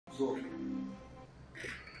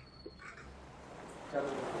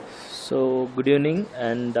So, good evening,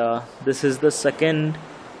 and this is the second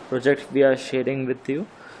project we are sharing with you.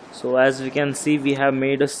 So, as we can see, we have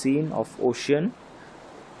made a scene of ocean,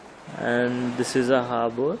 and this is a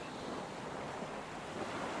harbor.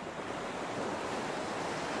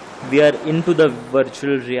 We are into the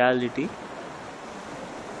virtual reality.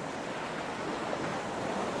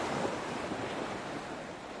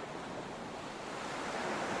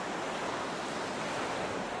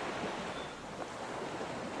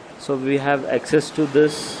 So, we have access to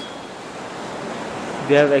this.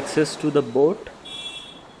 We have access to the boat.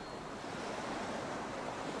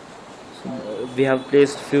 We have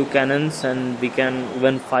placed few cannons, and we can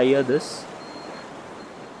even fire this.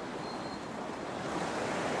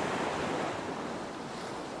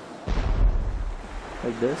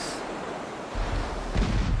 Like this.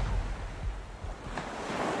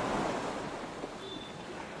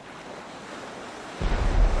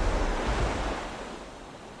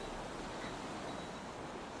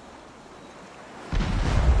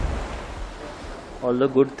 All the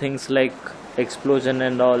good things like explosion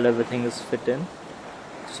and all, everything is fit in.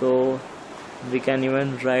 So we can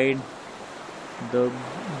even ride the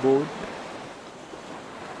boat.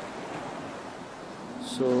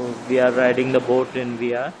 So we are riding the boat in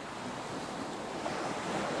VR.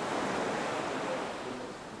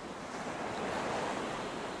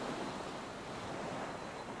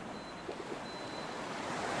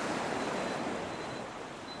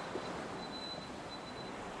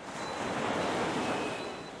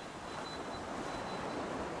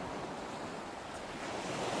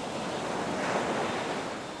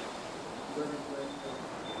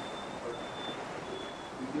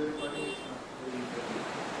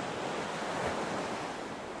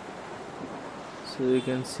 So you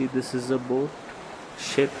can see this is a boat,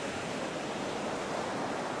 ship.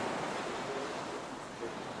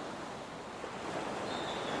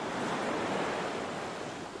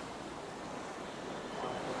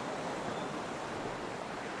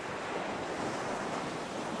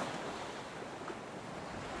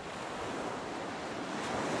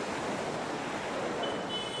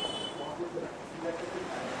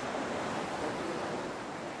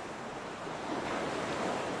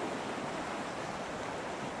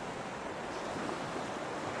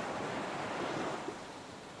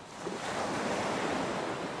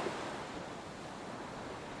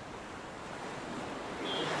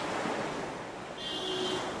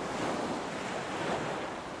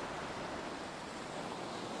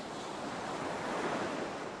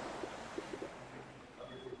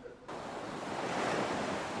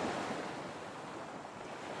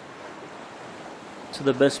 So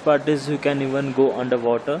the best part is you can even go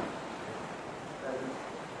underwater.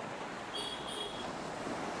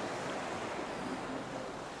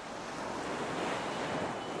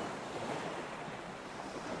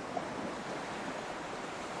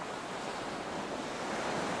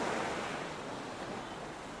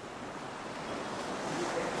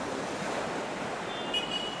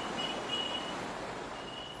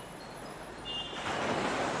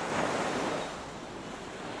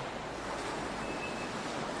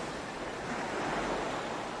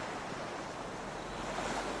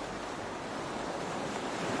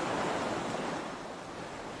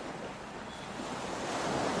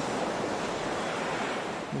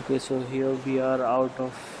 Okay, so here we are out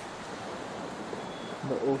of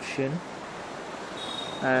the ocean,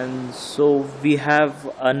 and so we have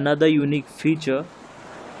another unique feature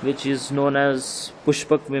which is known as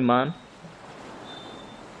Pushpak Viman.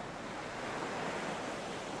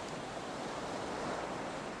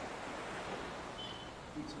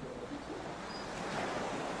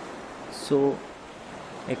 So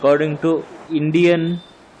according to Indian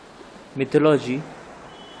mythology,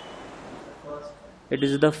 it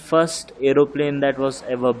is the first aeroplane that was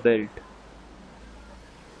ever built.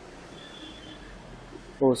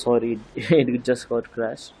 Oh, sorry, it just got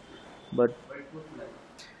crashed. But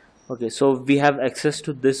okay, so we have access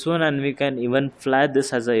to this one, and we can even fly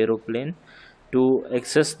this as a aeroplane. To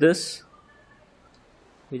access this,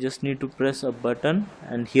 we just need to press a button,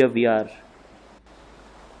 and here we are.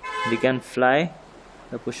 We can fly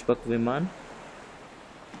the Pushpak Viman,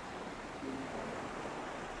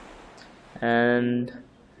 and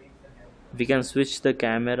we can switch the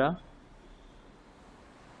camera.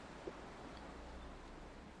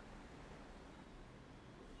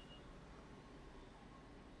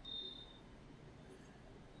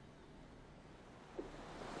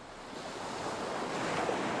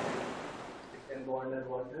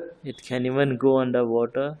 It can even go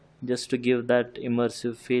underwater just to give that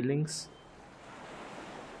immersive feelings.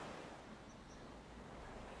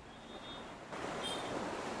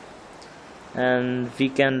 and we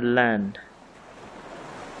can land.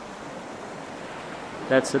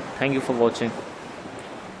 That's it. Thank you for watching.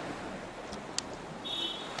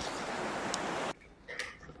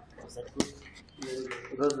 Was that good?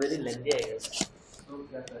 It was very lengthy, I guess.